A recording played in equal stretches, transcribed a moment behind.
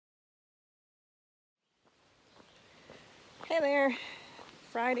Hey there,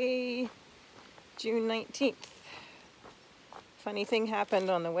 Friday, June 19th. Funny thing happened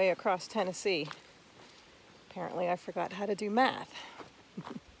on the way across Tennessee. Apparently I forgot how to do math.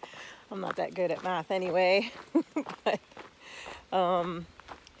 I'm not that good at math anyway. But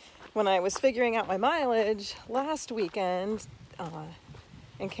when I was figuring out my mileage last weekend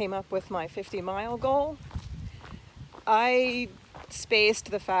and came up with my 50-mile goal, I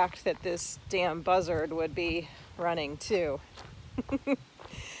spaced the fact that this damn Buzzard would be running too.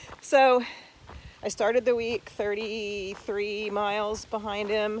 So I started the week 33 miles behind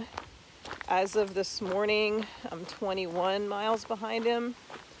him. As of this morning, I'm 21 miles behind him,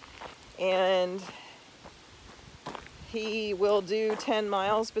 and he will do 10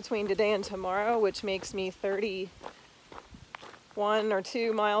 miles between today and tomorrow, which makes me 31 or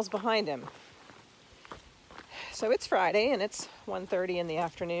 2 miles behind him. So it's Friday and it's 1:30 in the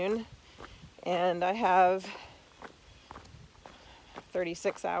afternoon, and I have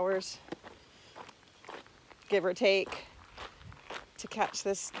 36 hours, give or take, to catch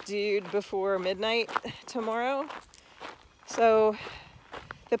this dude before midnight tomorrow. So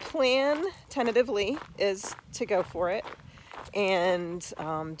the plan, tentatively, is to go for it and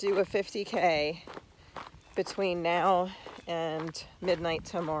do a 50K between now and midnight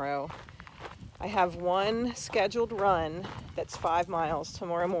tomorrow. I have one scheduled run that's 5 miles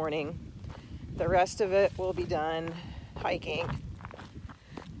tomorrow morning. The rest of it will be done hiking.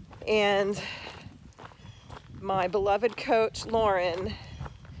 And my beloved coach, Lauren,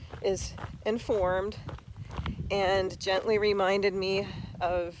 is informed and gently reminded me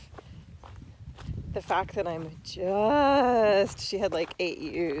of the fact that I'm she had like 8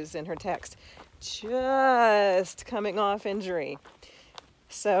 U's in her text, just coming off injury.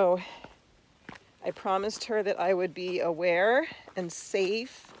 So I promised her that I would be aware and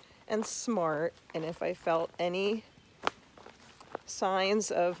safe and smart, and if I felt any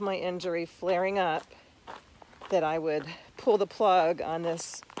signs of my injury flaring up, that I would pull the plug on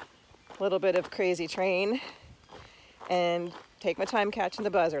this little bit of crazy train and take my time catching the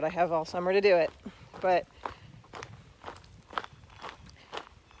Buzzard. I have all summer to do it, but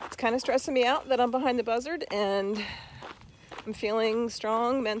it's kind of stressing me out that I'm behind the Buzzard, and I'm feeling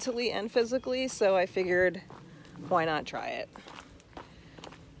strong mentally and physically, so I figured, why not try it?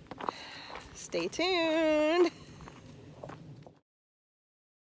 Stay tuned.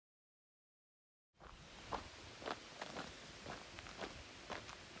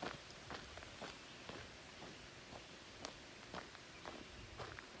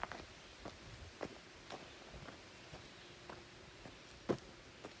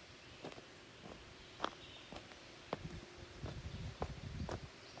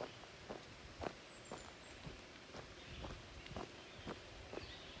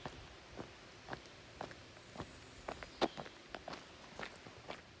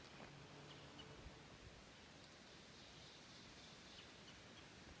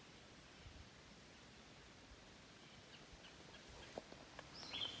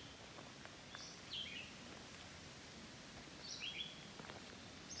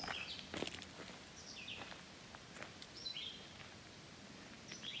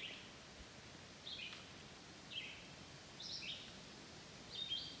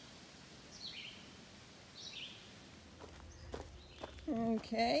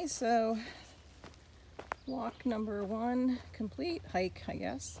 Okay, so walk number 1 complete, hike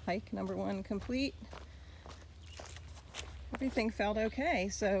number 1 complete. Everything felt okay,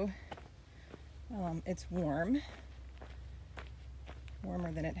 so it's warmer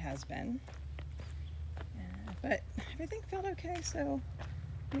than it has been, but everything felt okay, so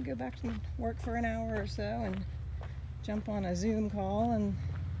I'm gonna go back to work for an hour or so and jump on a Zoom call, and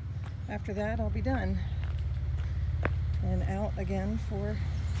after that I'll be done and out again for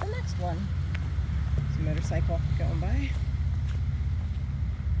the next one. There's a motorcycle going by,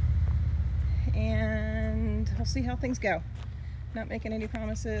 and I'll see how things go. Not making any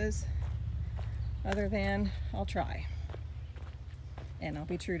promises other than I'll try, and I'll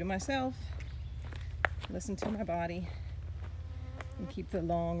be true to myself, listen to my body, and keep the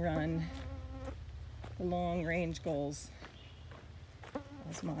long run, the long range goals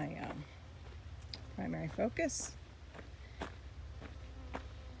as my primary focus.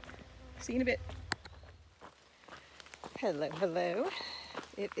 See you in a bit. Hello.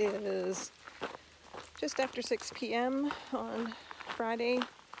 It is just after 6 p.m. on Friday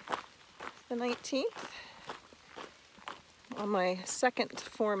the 19th. On my second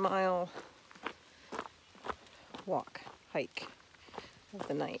 4-mile hike of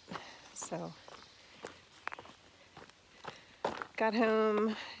the night. So got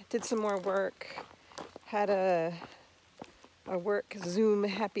home, did some more work, had a a work Zoom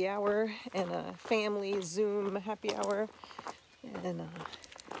happy hour and a family Zoom happy hour, and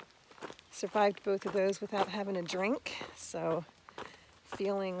survived both of those without having a drink. So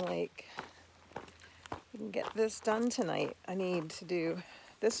feeling like we can get this done tonight. I need to do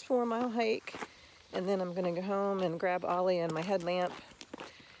this 4-mile hike, and then I'm going to go home and grab Ollie and my headlamp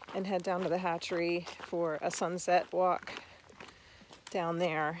and head down to the hatchery for a sunset walk down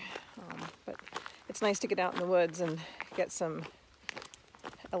there. But it's nice to get out in the woods and get some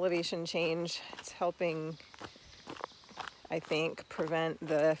elevation change. It's helping, I think, prevent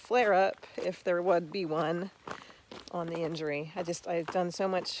the flare-up, if there would be one, on the injury. I've done so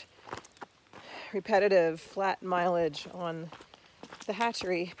much repetitive flat mileage on the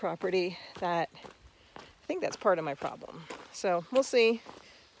hatchery property that I think that's part of my problem. So we'll see,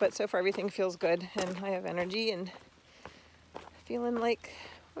 but so far everything feels good, and I have energy and feeling like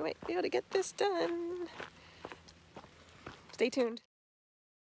we might be able to get this done. Stay tuned.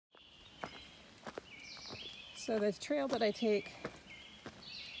 So the trail that I take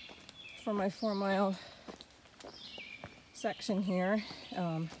for my 4-mile section here,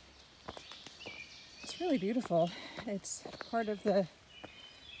 it's really beautiful. It's part of the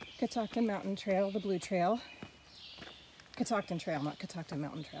Catoctin Mountain Trail, the Blue Trail. Catoctin Trail, not Catoctin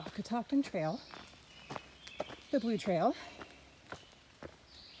Mountain Trail. Catoctin Trail, the Blue Trail.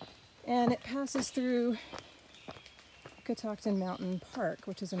 And it passes through Catoctin Mountain Park,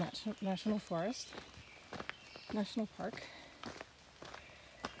 which is a national park.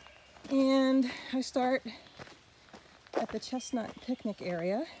 And I start at the Chestnut picnic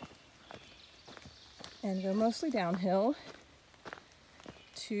area and go mostly downhill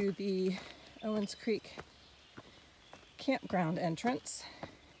to the Owens Creek campground entrance.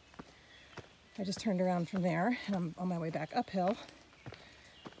 I just turned around from there and I'm on my way back uphill.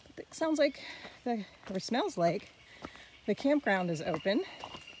 It sounds like, or smells like, the campground is open.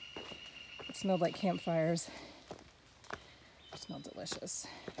 It smelled like campfires. It smelled delicious.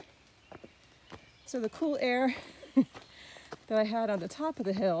 So the cool air that I had on the top of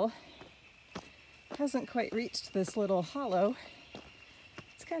the hill hasn't quite reached this little hollow.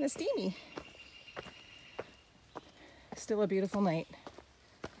 It's kind of steamy. Still a beautiful night.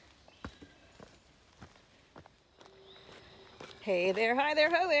 Hey there, hi there,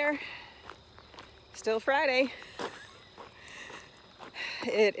 ho there. Still Friday.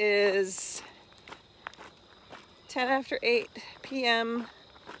 It is 10 after 8 p.m.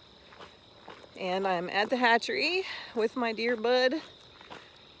 and I'm at the hatchery with my dear bud,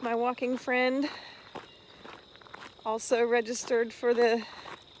 my walking friend, also registered for the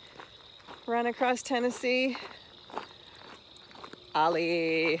run across Tennessee,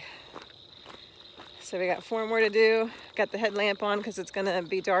 Ollie. So we got 4 more to do. Got the headlamp on because it's gonna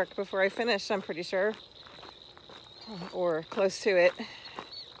be dark before I finish, I'm pretty sure, or close to it.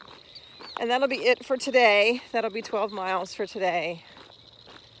 And that'll be it for today. That'll be 12 miles for today.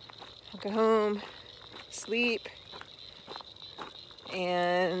 I'll go home, sleep,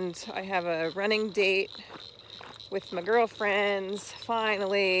 and I have a running date with my girlfriends,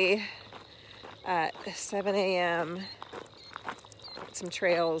 finally, at 7 a.m. Some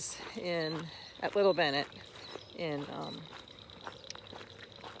trails at Little Bennett in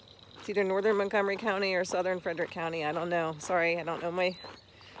it's either northern Montgomery County or southern Frederick County. I don't know. Sorry, I don't know my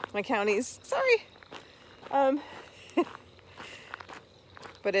counties. Sorry.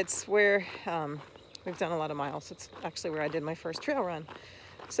 But it's where we've done a lot of miles. It's actually where I did my first trail run.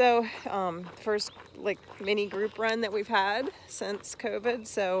 So first like mini group run that we've had since COVID.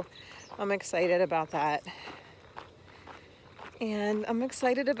 So I'm excited about that. And I'm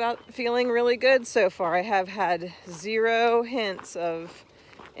excited about feeling really good so far. I have had 0 hints of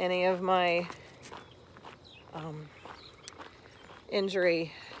any of my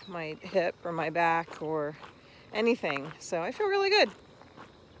injury, my hip or my back or anything. So I feel really good.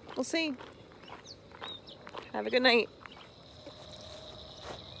 We'll see. Have a good night.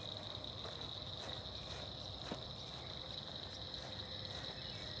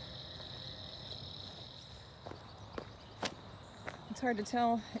 It's hard to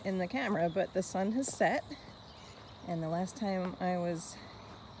tell in the camera, but the sun has set. And the last time I was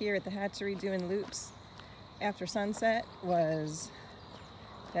here at the hatchery doing loops after sunset was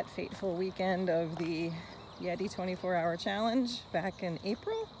that fateful weekend of the Yeti 24-hour challenge back in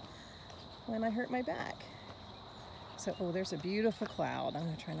April when I hurt my back. So, oh, there's a beautiful cloud. I'm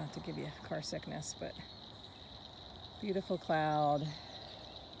gonna try not to give you car sickness, but beautiful cloud.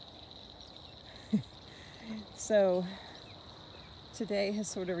 So today has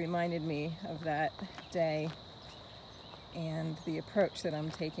sort of reminded me of that day, and the approach that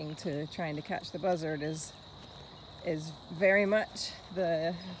I'm taking to trying to catch the buzzard is is very much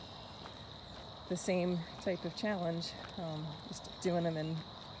the same type of challenge. Just doing them in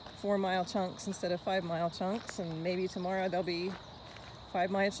 4-mile chunks instead of 5-mile chunks, and maybe tomorrow there'll be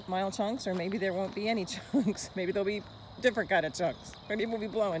 5-mile chunks, or maybe there won't be any chunks. Maybe there'll be different kind of chunks. Maybe we'll be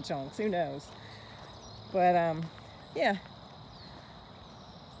blowing chunks, who knows. But yeah,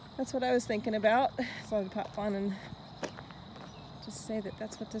 that's what I was thinking about. So I would pop on and just say that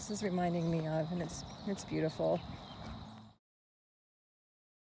that's what this is reminding me of, and it's beautiful.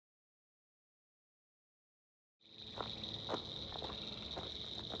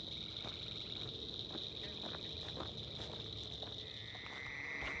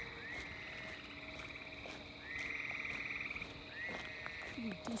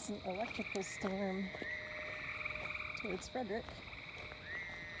 Decent electrical storm towards Frederick.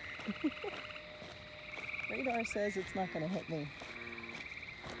 Radar says it's not going to hit me.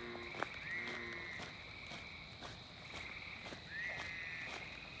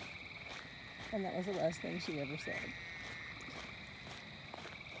 And that was the last thing she ever said.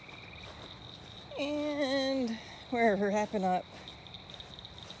 And we're wrapping up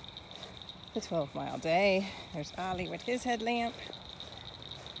the 12-mile day. There's Ollie with his headlamp.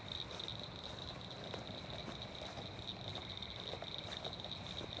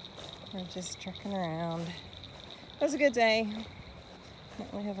 We're just trucking around. It was a good day.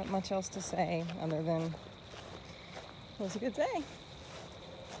 Don't really have much else to say other than it was a good day.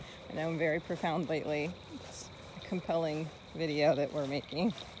 I know I'm very profound lately. It's a compelling video that we're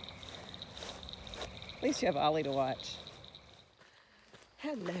making. At least you have Ollie to watch.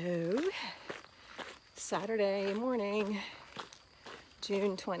 Hello. Saturday morning,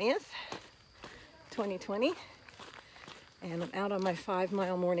 June 20th, 2020. And I'm out on my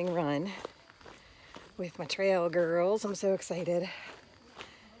 5-mile morning run with my trail girls. I'm so excited.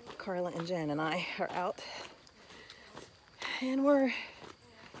 Carla and Jen and I are out. And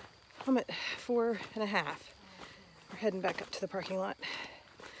I'm at 4.5. We're heading back up to the parking lot.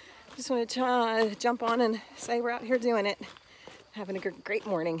 Just wanted to jump on and say we're out here doing it. Having a great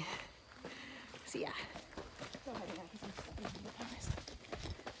morning. See ya. Go ahead,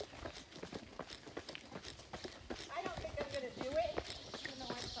 I don't think I'm going to do it. No,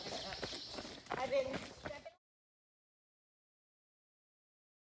 I'm sorry. I've been stepping.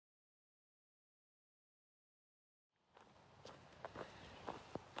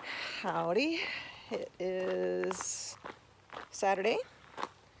 Howdy. It is Saturday,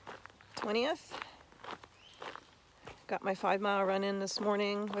 20th. Got my 5-mile run in this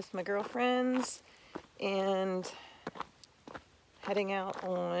morning with my girlfriends and heading out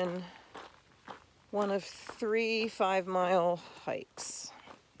on one of 3 5-mile hikes.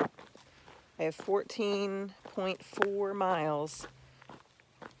 I have 14.4 miles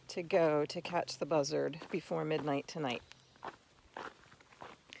to go to catch the Buzzard before midnight tonight.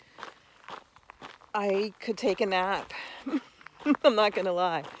 I could take a nap. I'm not gonna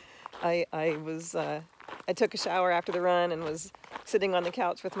lie. I took a shower after the run and was sitting on the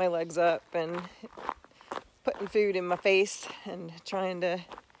couch with my legs up and putting food in my face and trying to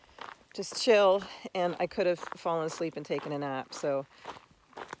just chill, and I could have fallen asleep and taken a nap. So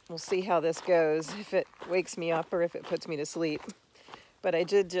we'll see how this goes, if it wakes me up or if it puts me to sleep. But I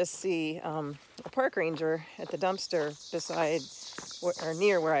did just see a park ranger at the dumpster beside, or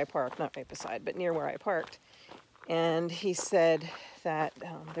near where I parked, not right beside, but near where I parked. And he said that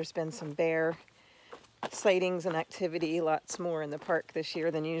there's been some bear sightings and activity, lots more in the park this year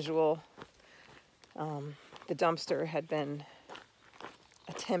than usual. The dumpster had been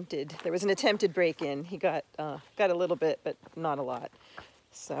attempted. There was an attempted break-in. He got a little bit, but not a lot.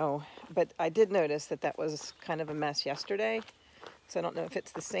 So, but I did notice that was kind of a mess yesterday. So I don't know if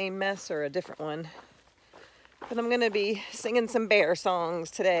it's the same mess or a different one. But I'm going to be singing some bear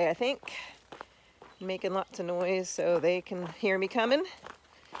songs today, I think. Making lots of noise so they can hear me coming.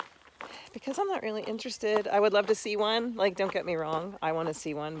 Because I'm not really interested. I would love to see one. Like, don't get me wrong. I want to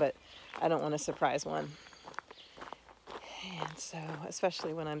see one, but I don't want to surprise one. And so,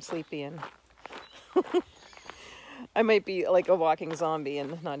 especially when I'm sleepy and I might be like a walking zombie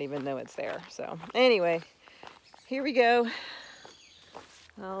and not even know it's there. So anyway, here we go.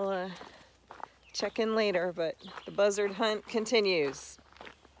 I'll check in later, but the Buzzard hunt continues.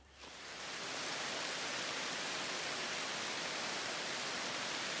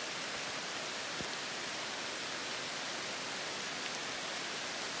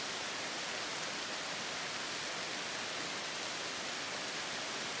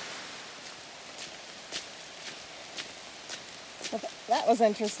 Well, that was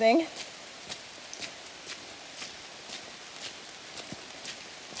interesting.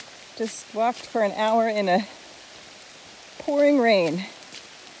 Just walked for an hour in a pouring rain.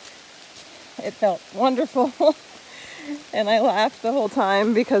 It felt wonderful. And I laughed the whole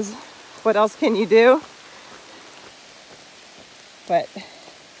time because what else can you do? But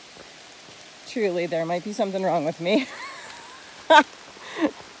truly, there might be something wrong with me.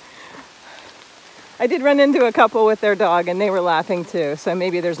 I did run into a couple with their dog and they were laughing too, so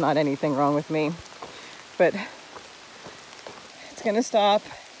maybe there's not anything wrong with me. But it's gonna stop,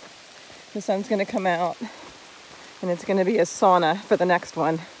 the sun's gonna come out, and it's gonna be a sauna for the next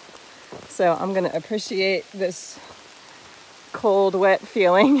one. So I'm gonna appreciate this cold, wet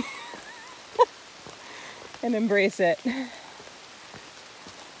feeling and embrace it,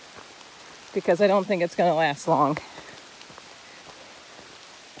 because I don't think it's gonna last long.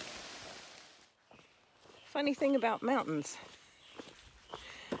 Funny thing about mountains,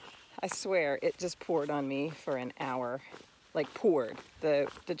 I swear it just poured on me for an hour. Like poured. The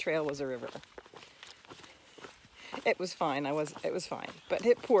trail was a river. It was fine. It was fine, but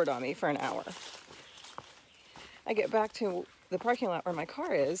it poured on me for an hour. I get back to the parking lot where my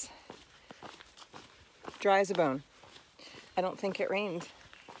car is, dry as a bone. I don't think it rained.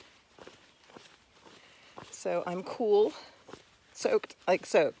 So I'm cool, soaked,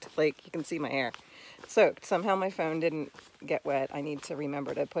 like you can see my hair. Soaked. Somehow my phone didn't get wet. I need to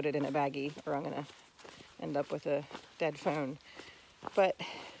remember to put it in a baggie or I'm gonna end up with a dead phone. But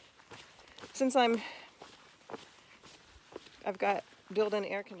since I've got built-in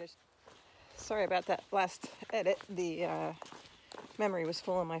air conditioning. Sorry about that last edit. The memory was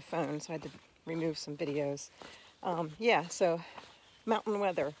full on my phone, so I had to remove some videos. Yeah, so mountain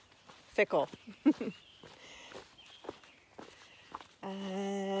weather, fickle.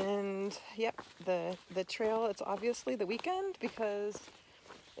 And yep, the trail, it's obviously the weekend because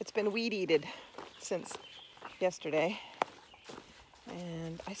it's been weed-eated since yesterday.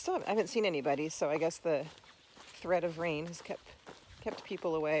 And I haven't seen anybody, so I guess the threat of rain has kept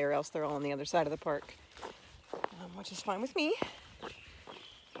people away, or else they're all on the other side of the park, which is fine with me.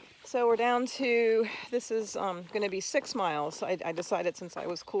 So we're down to, this is going to be 6 miles. I decided, since I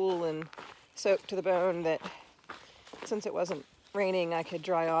was cool and soaked to the bone, that since it wasn't raining, I could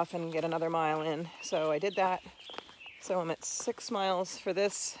dry off and get another mile in. So I did that. So I'm at 6 miles for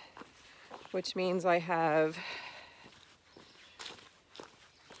this, which means I have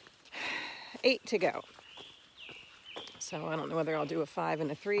 8 to go. So I don't know whether I'll do a 5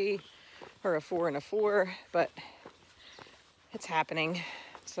 and a 3 or a 4 and a 4, but it's happening.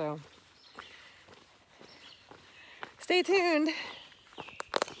 So stay tuned.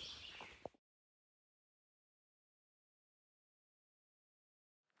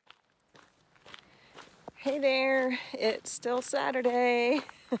 Hey there, it's still Saturday.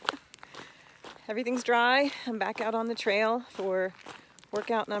 Everything's dry. I'm back out on the trail for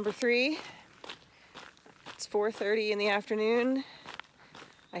workout number 3. It's 4:30 in the afternoon.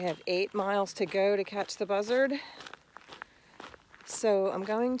 I have 8 miles to go to catch the Buzzard. So I'm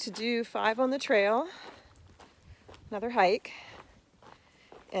going to do 5 on the trail, another hike,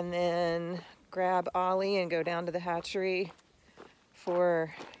 and then grab Ollie and go down to the hatchery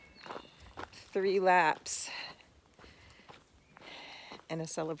for 3 laps and a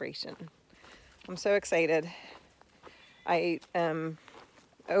celebration. I'm so excited. I am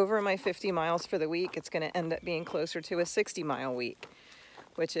over my 50 miles for the week. It's going to end up being closer to a 60-mile week,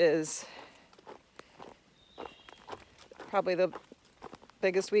 which is probably the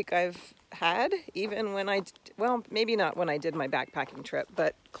biggest week I've had, even when well, maybe not when I did my backpacking trip,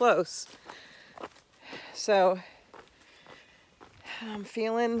 but close. So I'm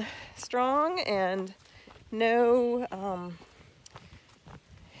feeling strong and no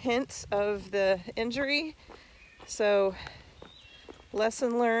hints of the injury. So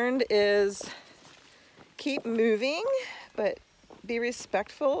lesson learned is keep moving, but be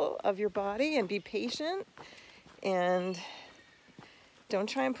respectful of your body and be patient, and don't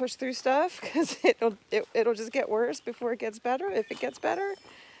try and push through stuff, because it'll just get worse before it gets better, if it gets better.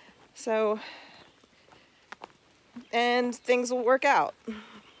 So, and things will work out.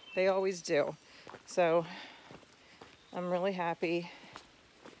 They always do. So I'm really happy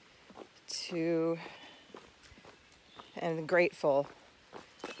and grateful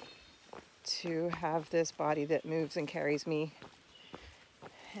to have this body that moves and carries me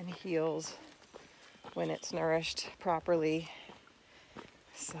and heals when it's nourished properly.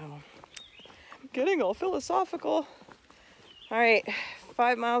 So I'm getting all philosophical. All right,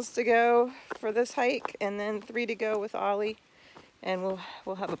 5 miles to go for this hike, and then 3 to go with Ollie, and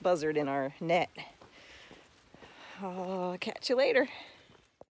we'll have a buzzard in our net. I'll catch you later.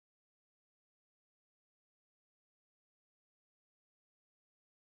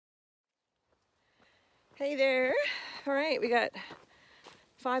 Hey there, All right, we got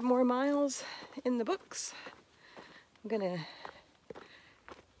 5 more miles in the books. I'm gonna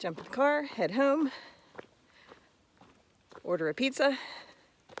jump in the car, head home, order a pizza,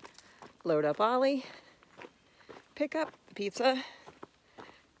 load up Ollie, pick up the pizza,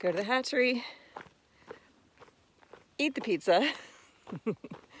 go to the hatchery, eat the pizza,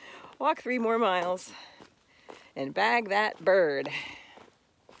 walk 3 more miles, and bag that bird.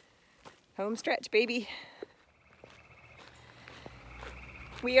 Home stretch, baby.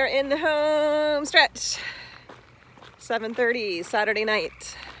 We are in the home stretch. 7:30 Saturday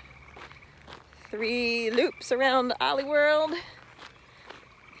night. 3 loops around Ollie World,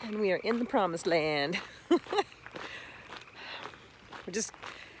 and we are in the promised land. We're just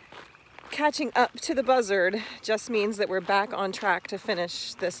catching up to the Buzzard. Just means that we're back on track to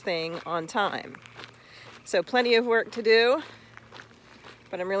finish this thing on time. So plenty of work to do,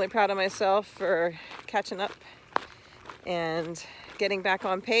 but I'm really proud of myself for catching up and getting back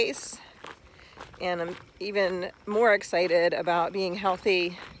on pace. And I'm even more excited about being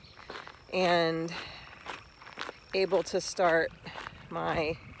healthy and able to start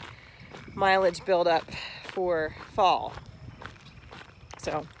my mileage buildup for fall.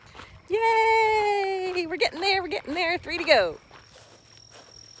 So, yay! We're getting there, 3 to go.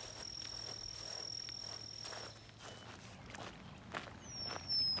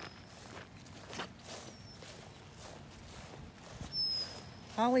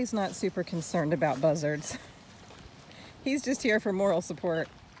 Ollie's not super concerned about buzzards. He's just here for moral support.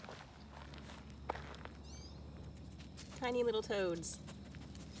 Tiny little toads.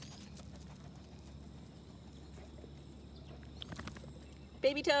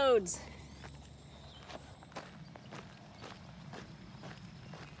 Baby toads.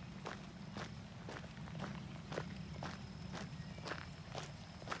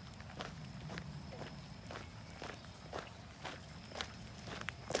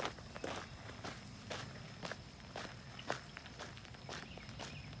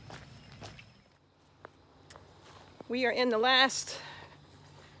 We are in the last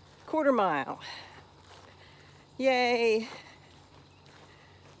quarter mile. Yay!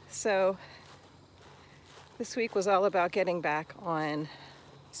 So this week was all about getting back on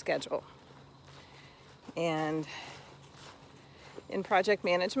schedule. And in project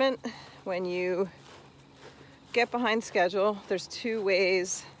management, when you get behind schedule, there's 2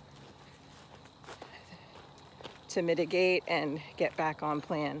 ways to mitigate and get back on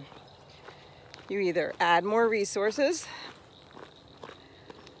plan. You either add more resources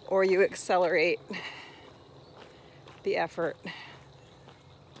or you accelerate the effort.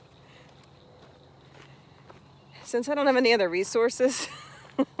 Since I don't have any other resources,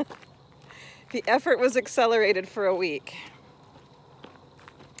 the effort was accelerated for a week.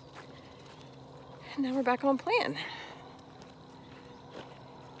 And now we're back on plan.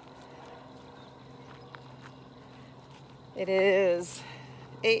 It is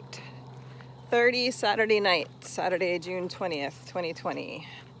 8:30 Saturday night, Saturday, June 20th, 2020.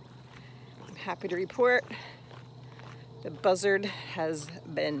 I'm happy to report the Buzzard has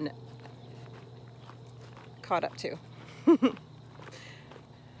been caught up to.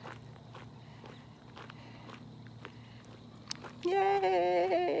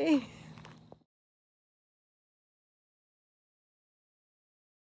 Yay!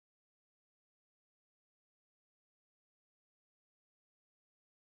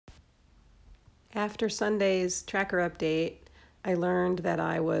 After Sunday's tracker update, I learned that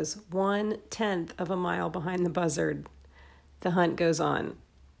I was 1/10 of a mile behind the Buzzard. The hunt goes on.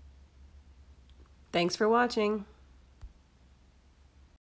 Thanks for watching.